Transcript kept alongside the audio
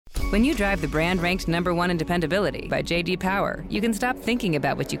When you drive the brand ranked #1 in dependability by J.D. Power, you can stop thinking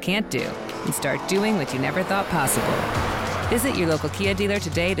about what you can't do and start doing what you never thought possible. Visit your local Kia dealer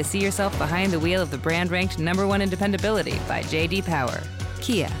today to see yourself behind the wheel of the brand ranked #1 in dependability by J.D. Power.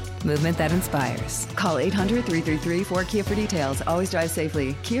 Kia, movement that inspires. Call 800-333-4KIA for details. Always drive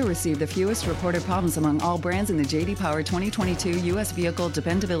safely. Kia received the fewest reported problems among all brands in the J.D. Power 2022 U.S. Vehicle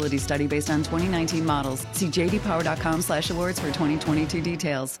Dependability Study based on 2019 models. See jdpower.com/awards for 2022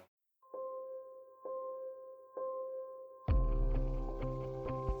 details.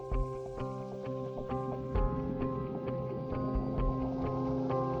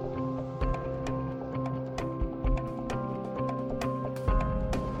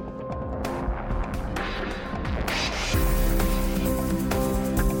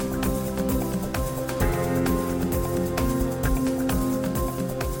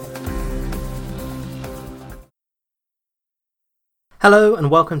 Hello and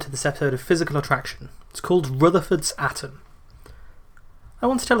welcome to this episode of Physical Attraction. It's called Rutherford's Atom. I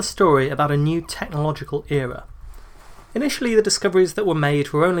want to tell a story about a new technological era. Initially, the discoveries that were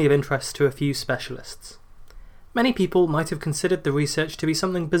made were only of interest to a few specialists. Many people might have considered the research to be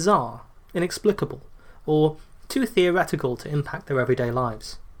something bizarre, inexplicable, or too theoretical to impact their everyday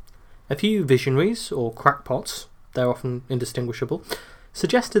lives. A few visionaries, or crackpots, they're often indistinguishable,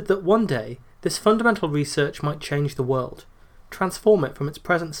 suggested that one day this fundamental research might change the world, transform it from its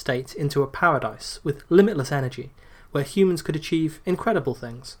present state into a paradise with limitless energy, where humans could achieve incredible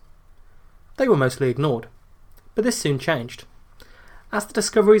things. They were mostly ignored, but this soon changed. As the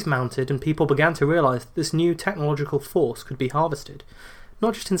discoveries mounted and people began to realise that this new technological force could be harvested,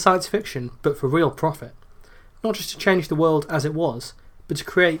 not just in science fiction, but for real profit, not just to change the world as it was, but to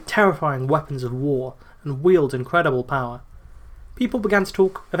create terrifying weapons of war and wield incredible power, people began to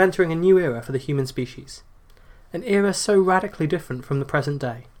talk of entering a new era for the human species. An era so radically different from the present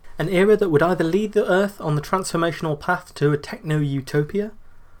day. An era that would either lead the Earth on the transformational path to a techno-utopia,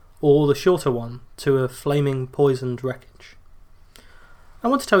 or the shorter one, to a flaming, poisoned wreckage. I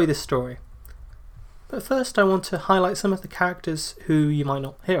want to tell you this story, but first I want to highlight some of the characters who you might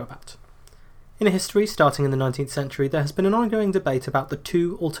not hear about. In history, starting in the 19th century, there has been an ongoing debate about the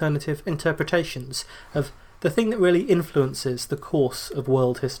two alternative interpretations of the thing that really influences the course of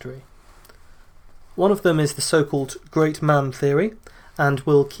world history. One of them is the so-called great man theory, and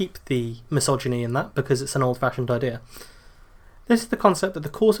we'll keep the misogyny in that because it's an old-fashioned idea. This is the concept that the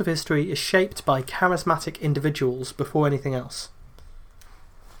course of history is shaped by charismatic individuals before anything else.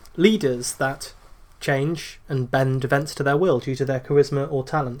 Leaders that change and bend events to their will due to their charisma or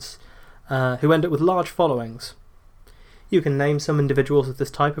talents, who end up with large followings. You can name some individuals of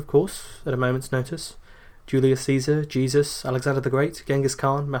this type, of course, at a moment's notice. Julius Caesar, Jesus, Alexander the Great, Genghis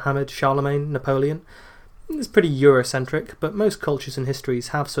Khan, Muhammad, Charlemagne, Napoleon. It's pretty Eurocentric, but most cultures and histories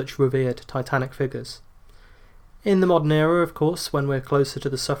have such revered titanic figures. In the modern era, of course, when we're closer to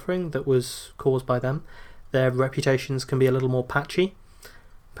the suffering that was caused by them, their reputations can be a little more patchy.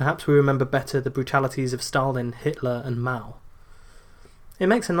 Perhaps we remember better the brutalities of Stalin, Hitler and Mao. It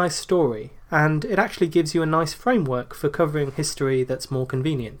makes a nice story, and it actually gives you a nice framework for covering history that's more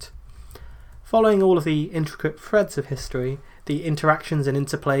convenient. Following all of the intricate threads of history, the interactions and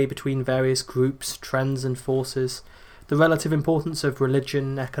interplay between various groups, trends and forces, the relative importance of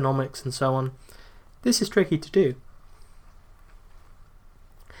religion, economics and so on, this is tricky to do.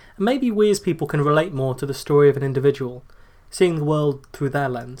 And maybe we as people can relate more to the story of an individual, seeing the world through their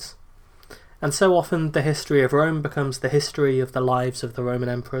lens. And so often the history of Rome becomes the history of the lives of the Roman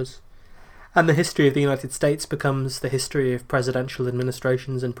emperors, and the history of the United States becomes the history of presidential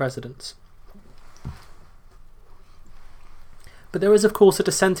administrations and presidents. But there is of course a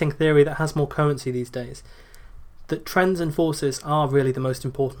dissenting theory that has more currency these days, that trends and forces are really the most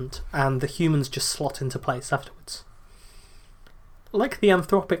important, and the humans just slot into place afterwards. Like the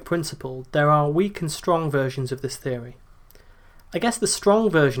anthropic principle, there are weak and strong versions of this theory. I guess the strong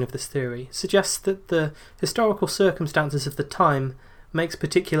version of this theory suggests that the historical circumstances of the time makes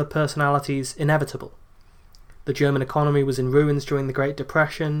particular personalities inevitable. The German economy was in ruins during the Great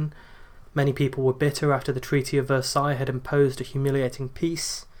Depression. Many people were bitter after the Treaty of Versailles had imposed a humiliating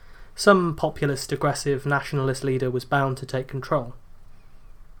peace. Some populist, aggressive, nationalist leader was bound to take control.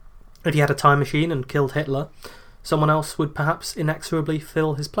 If you had a time machine and killed Hitler, someone else would perhaps inexorably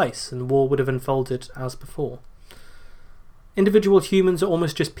fill his place, and war would have unfolded as before. Individual humans are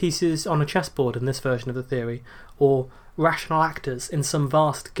almost just pieces on a chessboard in this version of the theory, or rational actors in some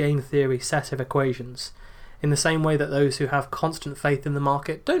vast game theory set of equations, in the same way that those who have constant faith in the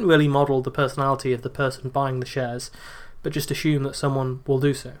market don't really model the personality of the person buying the shares, but just assume that someone will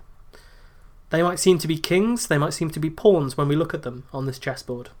do so. They might seem to be kings, they might seem to be pawns when we look at them on this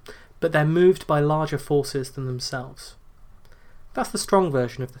chessboard, but they're moved by larger forces than themselves. That's the strong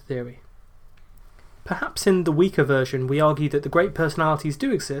version of the theory. Perhaps in the weaker version we argue that the great personalities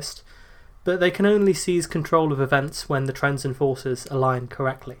do exist, but they can only seize control of events when the trends and forces align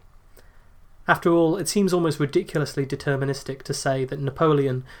correctly. After all, it seems almost ridiculously deterministic to say that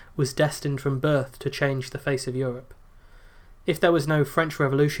Napoleon was destined from birth to change the face of Europe. If there was no French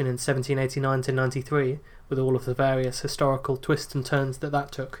Revolution in 1789-93, with all of the various historical twists and turns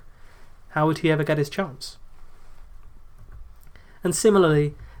that took, how would he ever get his chance? And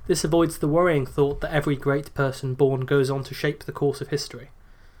similarly, this avoids the worrying thought that every great person born goes on to shape the course of history.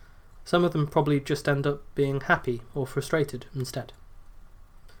 Some of them probably just end up being happy or frustrated instead.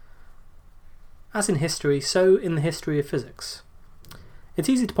 As in history, so in the history of physics. It's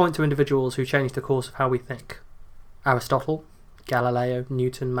easy to point to individuals who changed the course of how we think. Aristotle, Galileo,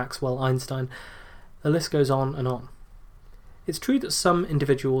 Newton, Maxwell, Einstein, the list goes on and on. It's true that some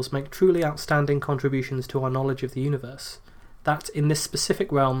individuals make truly outstanding contributions to our knowledge of the universe, that in this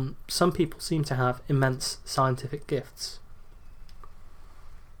specific realm some people seem to have immense scientific gifts.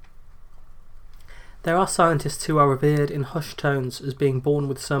 There are scientists who are revered in hushed tones as being born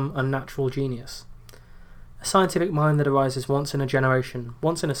with some unnatural genius. A scientific mind that arises once in a generation,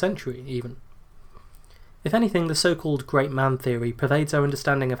 once in a century even. If anything, the so-called great man theory pervades our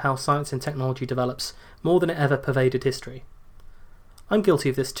understanding of how science and technology develops more than it ever pervaded history. I'm guilty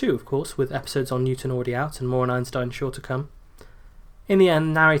of this too, of course, with episodes on Newton already out and more on Einstein sure to come. In the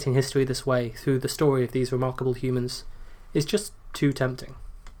end, narrating history this way, through the story of these remarkable humans, is just too tempting.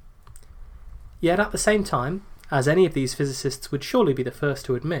 Yet at the same time, as any of these physicists would surely be the first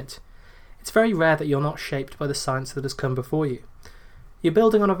to admit, it's very rare that you're not shaped by the science that has come before you. You're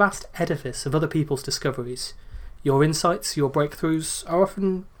building on a vast edifice of other people's discoveries. Your insights, your breakthroughs are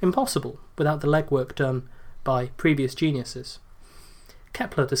often impossible without the legwork done by previous geniuses.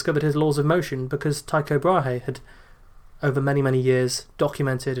 Kepler discovered his laws of motion because Tycho Brahe had, over many, many years,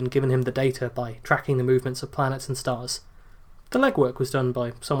 documented and given him the data by tracking the movements of planets and stars. The legwork was done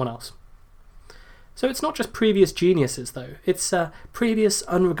by someone else. So it's not just previous geniuses, though. It's previous,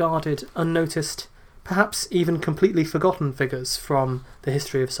 unregarded, unnoticed, perhaps even completely forgotten figures from the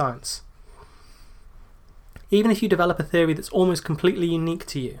history of science. Even if you develop a theory that's almost completely unique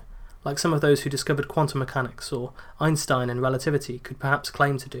to you, like some of those who discovered quantum mechanics or Einstein and relativity could perhaps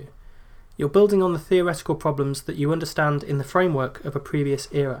claim to do, you're building on the theoretical problems that you understand in the framework of a previous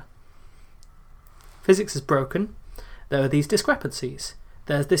era. Physics is broken, there are these discrepancies,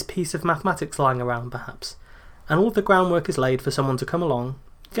 there's this piece of mathematics lying around perhaps, and all of the groundwork is laid for someone to come along,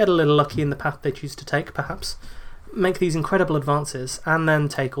 get a little lucky in the path they choose to take perhaps, make these incredible advances, and then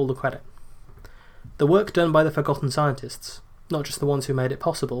take all the credit. The work done by the forgotten scientists, not just the ones who made it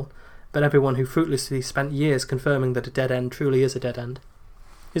possible, but everyone who fruitlessly spent years confirming that a dead end truly is a dead end,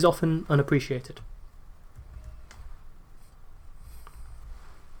 is often unappreciated.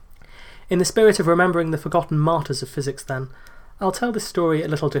 In the spirit of remembering the forgotten martyrs of physics then, I'll tell this story a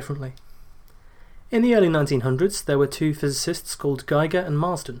little differently. In the early 1900s there were two physicists called Geiger and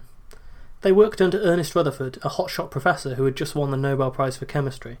Marsden. They worked under Ernest Rutherford, a hotshot professor who had just won the Nobel Prize for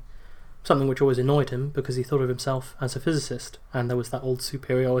Chemistry, something which always annoyed him because he thought of himself as a physicist, and there was that old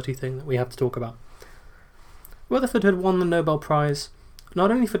superiority thing that we have to talk about. Rutherford had won the Nobel Prize not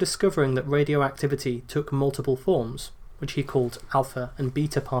only for discovering that radioactivity took multiple forms, which he called alpha and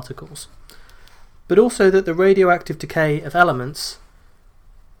beta particles, but also that the radioactive decay of elements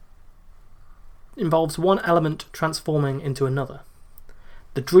involves one element transforming into another.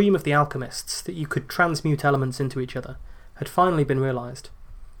 The dream of the alchemists, that you could transmute elements into each other, had finally been realised.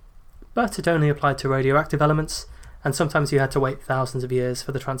 But it only applied to radioactive elements, and sometimes you had to wait thousands of years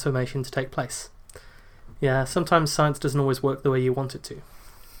for the transformation to take place. Yeah, sometimes science doesn't always work the way you want it to.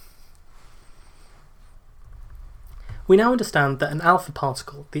 We now understand that an alpha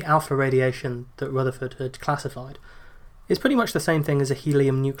particle, the alpha radiation that Rutherford had classified, is pretty much the same thing as a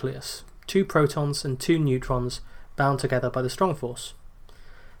helium nucleus, 2 protons and 2 neutrons bound together by the strong force.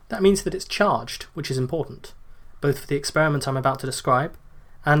 That means that it's charged, which is important, both for the experiment I'm about to describe,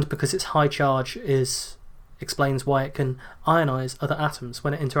 and because its high charge explains why it can ionize other atoms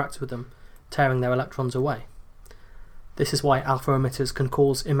when it interacts with them, tearing their electrons away. This is why alpha emitters can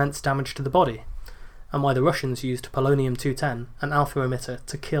cause immense damage to the body, and why the Russians used polonium-210, an alpha emitter,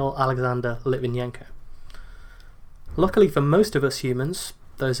 to kill Alexander Litvinenko. Luckily for most of us humans,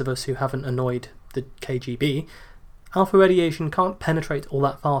 those of us who haven't annoyed the KGB, alpha radiation can't penetrate all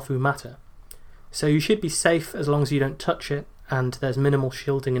that far through matter, so you should be safe as long as you don't touch it and there's minimal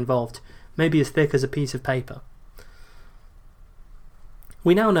shielding involved, maybe as thick as a piece of paper.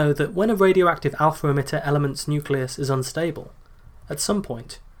 We now know that when a radioactive alpha emitter element's nucleus is unstable, at some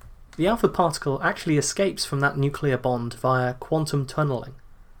point, the alpha particle actually escapes from that nuclear bond via quantum tunneling,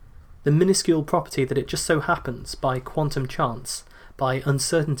 the minuscule property that it just so happens, by quantum chance, by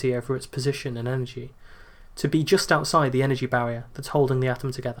uncertainty over its position and energy, to be just outside the energy barrier that's holding the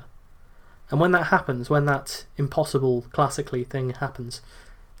atom together. And when that happens, when that impossible, classically thing happens,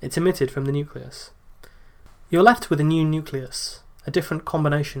 it's emitted from the nucleus. You're left with a new nucleus, a different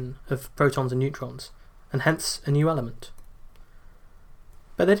combination of protons and neutrons, and hence a new element.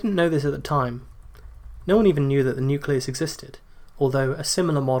 But they didn't know this at the time. No one even knew that the nucleus existed, although a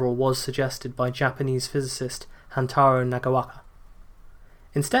similar model was suggested by Japanese physicist Hantaro Nagawaka.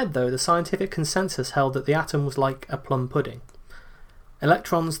 Instead, though, the scientific consensus held that the atom was like a plum pudding.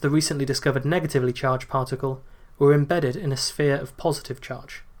 Electrons, the recently discovered negatively charged particle, were embedded in a sphere of positive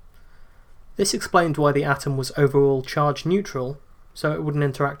charge. This explained why the atom was overall charge neutral, so it wouldn't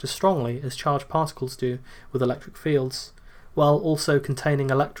interact as strongly as charged particles do with electric fields, while also containing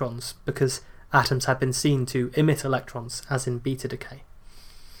electrons, because atoms had been seen to emit electrons, as in beta decay.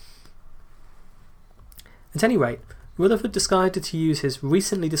 At any rate, Rutherford decided to use his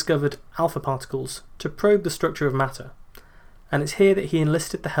recently discovered alpha particles to probe the structure of matter, and it's here that he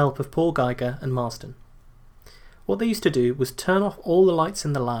enlisted the help of Paul Geiger and Marsden. What they used to do was turn off all the lights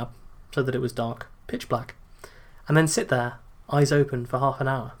in the lab so that it was dark, pitch black, and then sit there, eyes open, for half an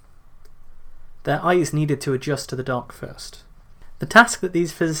hour. Their eyes needed to adjust to the dark first. The task that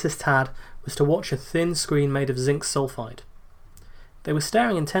these physicists had was to watch a thin screen made of zinc sulfide. They were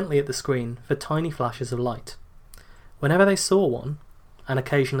staring intently at the screen for tiny flashes of light. Whenever they saw one, and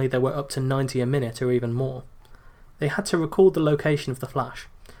occasionally there were up to 90 a minute or even more, they had to record the location of the flash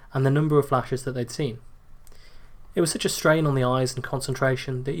and the number of flashes that they'd seen. It was such a strain on the eyes and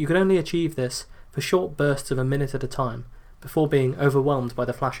concentration that you could only achieve this for short bursts of a minute at a time before being overwhelmed by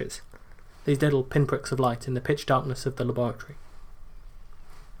the flashes, these little pinpricks of light in the pitch darkness of the laboratory.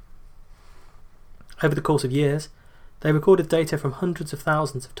 Over the course of years, they recorded data from hundreds of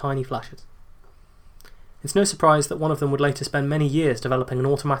thousands of tiny flashes. It's no surprise that one of them would later spend many years developing an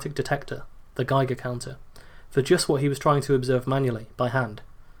automatic detector, the Geiger counter, for just what he was trying to observe manually, by hand,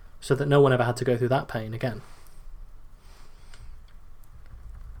 so that no one ever had to go through that pain again.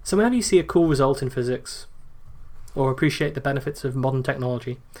 So whenever you see a cool result in physics, or appreciate the benefits of modern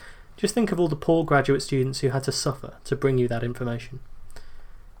technology, just think of all the poor graduate students who had to suffer to bring you that information.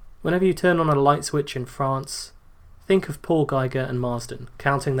 Whenever you turn on a light switch in France, think of Paul Geiger and Marsden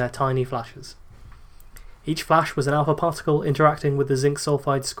counting their tiny flashes. Each flash was an alpha particle interacting with the zinc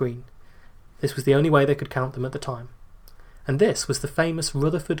sulfide screen. This was the only way they could count them at the time. And this was the famous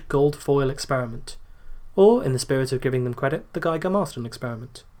Rutherford gold foil experiment, or, in the spirit of giving them credit, the Geiger-Marsden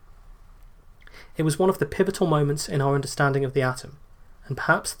experiment. It was one of the pivotal moments in our understanding of the atom, and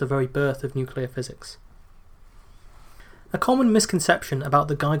perhaps the very birth of nuclear physics. A common misconception about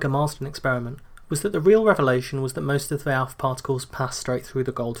the Geiger-Marsden experiment was that the real revelation was that most of the alpha particles passed straight through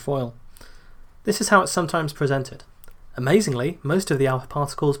the gold foil. This is how it's sometimes presented. Amazingly, most of the alpha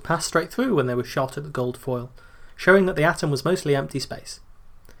particles passed straight through when they were shot at the gold foil, showing that the atom was mostly empty space.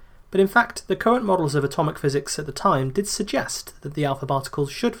 But in fact, the current models of atomic physics at the time did suggest that the alpha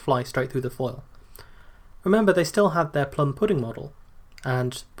particles should fly straight through the foil. Remember, they still had their plum pudding model,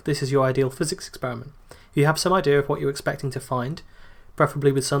 and this is your ideal physics experiment. You have some idea of what you're expecting to find,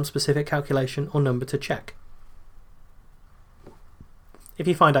 preferably with some specific calculation or number to check. If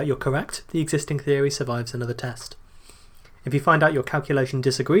you find out you're correct, the existing theory survives another test. If you find out your calculation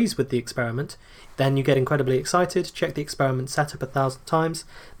disagrees with the experiment, then you get incredibly excited, check the experiment setup 1,000 times,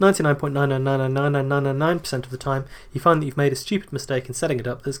 99.9999999% of the time you find that you've made a stupid mistake in setting it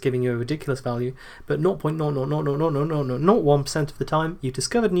up that's giving you a ridiculous value, but 0.0000001% of the time you've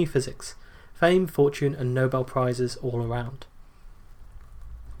discovered new physics, fame, fortune and Nobel Prizes all around.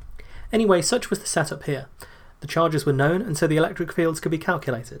 Anyway, such was the setup here. The charges were known, and so the electric fields could be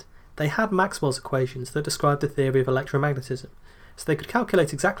calculated. They had Maxwell's equations that described the theory of electromagnetism, so they could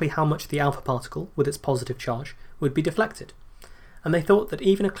calculate exactly how much the alpha particle, with its positive charge, would be deflected. And they thought that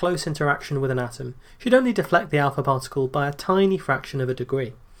even a close interaction with an atom should only deflect the alpha particle by a tiny fraction of a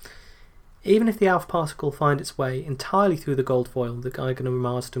degree. Even if the alpha particle found its way entirely through the gold foil that Geiger and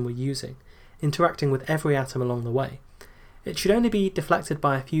Marsden were using, interacting with every atom along the way, it should only be deflected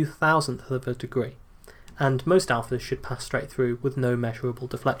by a few thousandths of a degree, and most alphas should pass straight through with no measurable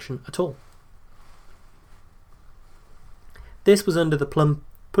deflection at all. This was under the plum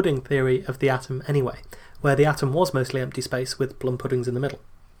pudding theory of the atom anyway, where the atom was mostly empty space with plum puddings in the middle.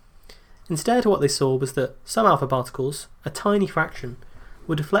 Instead, what they saw was that some alpha particles, a tiny fraction,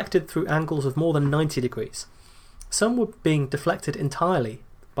 were deflected through angles of more than 90 degrees, some were being deflected entirely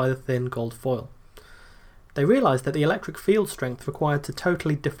by the thin gold foil. They realised that the electric field strength required to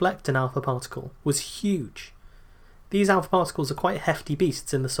totally deflect an alpha particle was huge. These alpha particles are quite hefty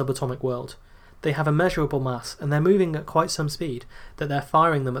beasts in the subatomic world. They have a measurable mass, and they're moving at quite some speed that they're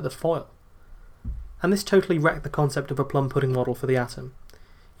firing them at the foil. And this totally wrecked the concept of a plum pudding model for the atom.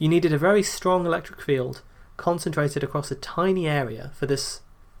 You needed a very strong electric field concentrated across a tiny area for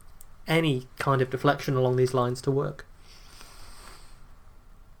any kind of deflection along these lines to work.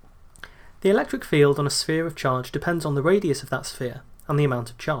 The electric field on a sphere of charge depends on the radius of that sphere and the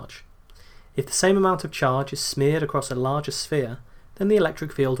amount of charge. If the same amount of charge is smeared across a larger sphere, then the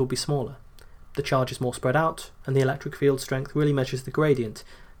electric field will be smaller. The charge is more spread out, and the electric field strength really measures the gradient,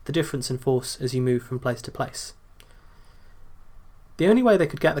 the difference in force as you move from place to place. The only way they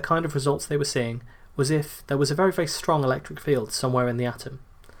could get the kind of results they were seeing was if there was a very, very strong electric field somewhere in the atom.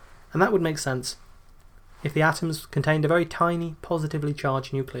 And that would make sense if the atoms contained a very tiny, positively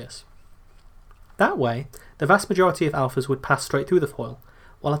charged nucleus. That way, the vast majority of alphas would pass straight through the foil,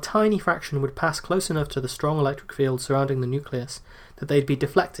 while a tiny fraction would pass close enough to the strong electric field surrounding the nucleus that they'd be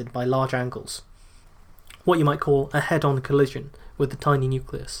deflected by large angles. What you might call a head-on collision with the tiny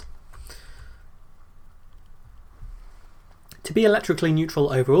nucleus. To be electrically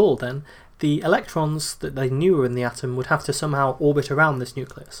neutral overall, then, the electrons that they knew were in the atom would have to somehow orbit around this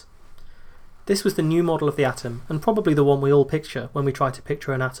nucleus. This was the new model of the atom, and probably the one we all picture when we try to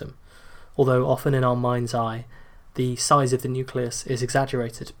picture an atom, although often in our mind's eye the size of the nucleus is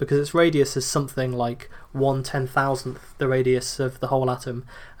exaggerated because its radius is something like 1/10,000th the radius of the whole atom,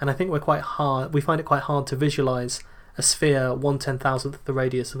 and I think we find it quite hard to visualise a sphere 1/10,000th the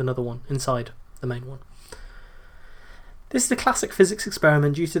radius of another one inside the main one. This is a classic physics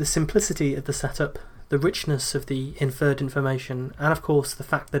experiment due to the simplicity of the setup, the richness of the inferred information, and of course the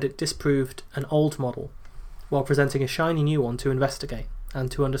fact that it disproved an old model while presenting a shiny new one to investigate and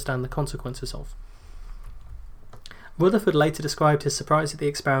to understand the consequences of. Rutherford later described his surprise at the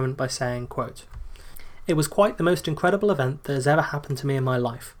experiment by saying, quote, "It was quite the most incredible event that has ever happened to me in my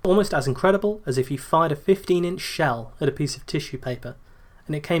life. Almost as incredible as if you fired a 15-inch shell at a piece of tissue paper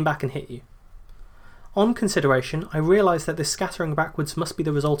and it came back and hit you. On consideration, I realised that this scattering backwards must be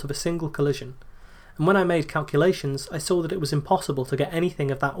the result of a single collision, and when I made calculations, I saw that it was impossible to get anything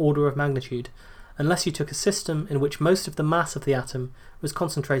of that order of magnitude unless you took a system in which most of the mass of the atom was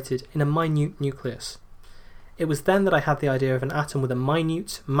concentrated in a minute nucleus. It was then that I had the idea of an atom with a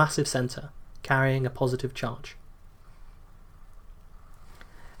minute, massive centre, carrying a positive charge."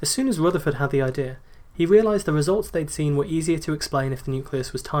 As soon as Rutherford had the idea, he realised the results they'd seen were easier to explain if the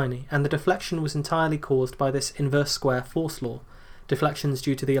nucleus was tiny, and the deflection was entirely caused by this inverse square force law, deflections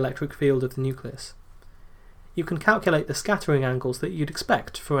due to the electric field of the nucleus. You can calculate the scattering angles that you'd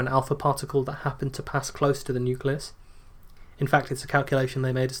expect for an alpha particle that happened to pass close to the nucleus. In fact, it's a calculation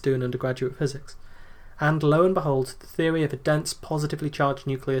they made us do in undergraduate physics. And lo and behold, the theory of a dense, positively charged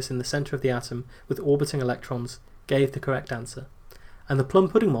nucleus in the centre of the atom with orbiting electrons gave the correct answer, and the plum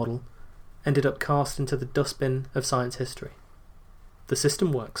pudding model ended up cast into the dustbin of science history. The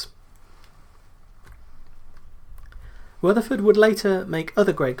system works. Rutherford would later make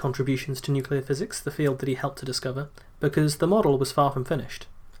other great contributions to nuclear physics, the field that he helped to discover, because the model was far from finished.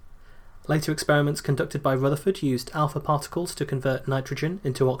 Later experiments conducted by Rutherford used alpha particles to convert nitrogen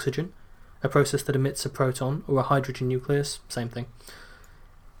into oxygen, a process that emits a proton or a hydrogen nucleus, same thing.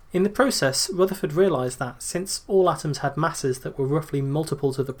 In the process, Rutherford realised that since all atoms had masses that were roughly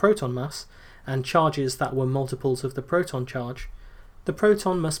multiples of the proton mass, and charges that were multiples of the proton charge, the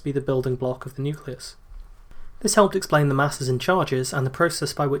proton must be the building block of the nucleus. This helped explain the masses and charges and the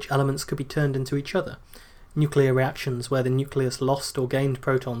process by which elements could be turned into each other, nuclear reactions where the nucleus lost or gained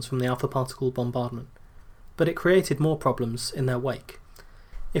protons from the alpha particle bombardment. But it created more problems in their wake.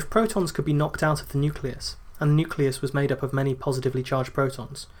 If protons could be knocked out of the nucleus, and the nucleus was made up of many positively charged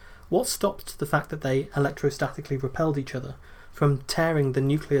protons, what stopped the fact that they electrostatically repelled each other from tearing the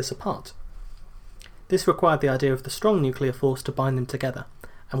nucleus apart? This required the idea of the strong nuclear force to bind them together,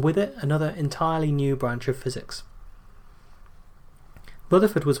 and with it another entirely new branch of physics.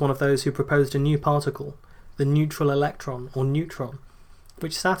 Rutherford was one of those who proposed a new particle, the neutral electron or neutron,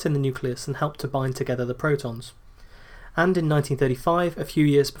 which sat in the nucleus and helped to bind together the protons. And in 1935, a few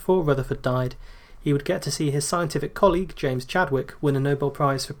years before Rutherford died, he would get to see his scientific colleague James Chadwick win a Nobel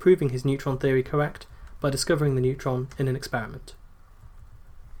Prize for proving his neutron theory correct by discovering the neutron in an experiment.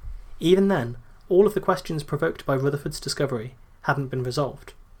 Even then, all of the questions provoked by Rutherford's discovery hadn't been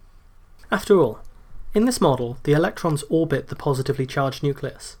resolved. After all, in this model, the electrons orbit the positively charged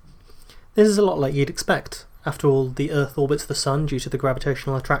nucleus. This is a lot like you'd expect. After all, the Earth orbits the Sun due to the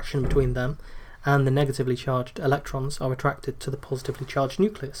gravitational attraction between them, and the negatively charged electrons are attracted to the positively charged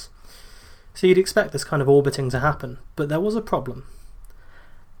nucleus. So you'd expect this kind of orbiting to happen, but there was a problem.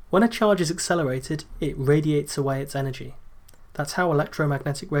 When a charge is accelerated, it radiates away its energy. That's how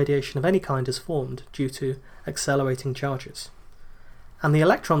electromagnetic radiation of any kind is formed, due to accelerating charges. And the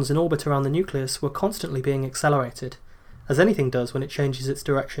electrons in orbit around the nucleus were constantly being accelerated, as anything does when it changes its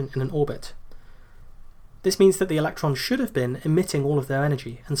direction in an orbit. This means that the electrons should have been emitting all of their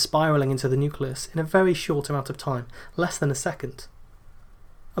energy and spiralling into the nucleus in a very short amount of time, less than a second.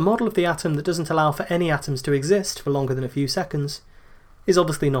 A model of the atom that doesn't allow for any atoms to exist for longer than a few seconds is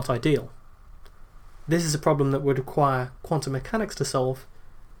obviously not ideal. This is a problem that would require quantum mechanics to solve,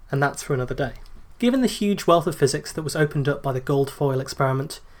 and that's for another day. Given the huge wealth of physics that was opened up by the gold foil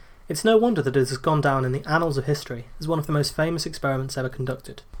experiment, it's no wonder that it has gone down in the annals of history as one of the most famous experiments ever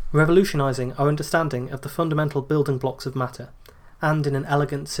conducted, revolutionising our understanding of the fundamental building blocks of matter, and in an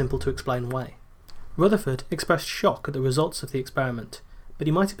elegant, simple-to-explain way. Rutherford expressed shock at the results of the experiment, but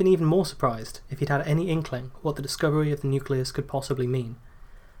he might have been even more surprised if he'd had any inkling what the discovery of the nucleus could possibly mean,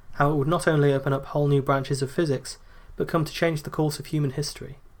 how it would not only open up whole new branches of physics, but come to change the course of human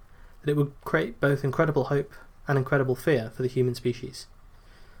history, that it would create both incredible hope and incredible fear for the human species.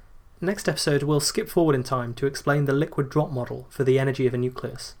 Next episode we'll skip forward in time to explain the liquid drop model for the energy of a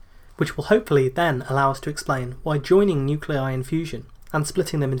nucleus, which will hopefully then allow us to explain why joining nuclei in fusion and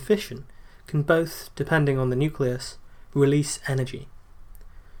splitting them in fission can both, depending on the nucleus, release energy.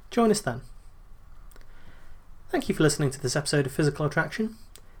 Join us then. Thank you for listening to this episode of Physical Attraction.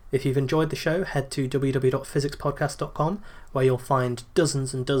 If you've enjoyed the show, head to www.physicspodcast.com, where you'll find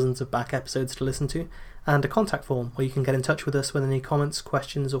dozens and dozens of back episodes to listen to, and a contact form where you can get in touch with us with any comments,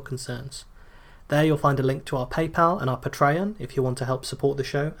 questions or concerns. There you'll find a link to our PayPal and our Patreon if you want to help support the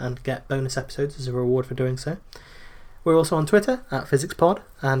show and get bonus episodes as a reward for doing so. We're also on Twitter @PhysicsPod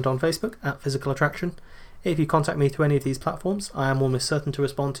and on Facebook @Physical Attraction. If you contact me through any of these platforms, I am almost certain to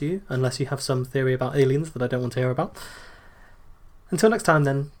respond to you, unless you have some theory about aliens that I don't want to hear about. Until next time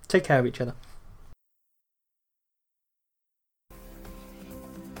then, take care of each other.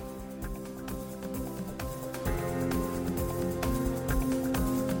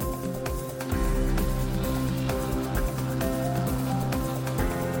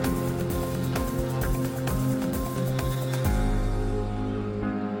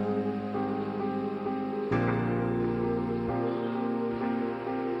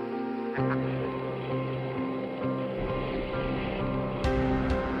 Thank you.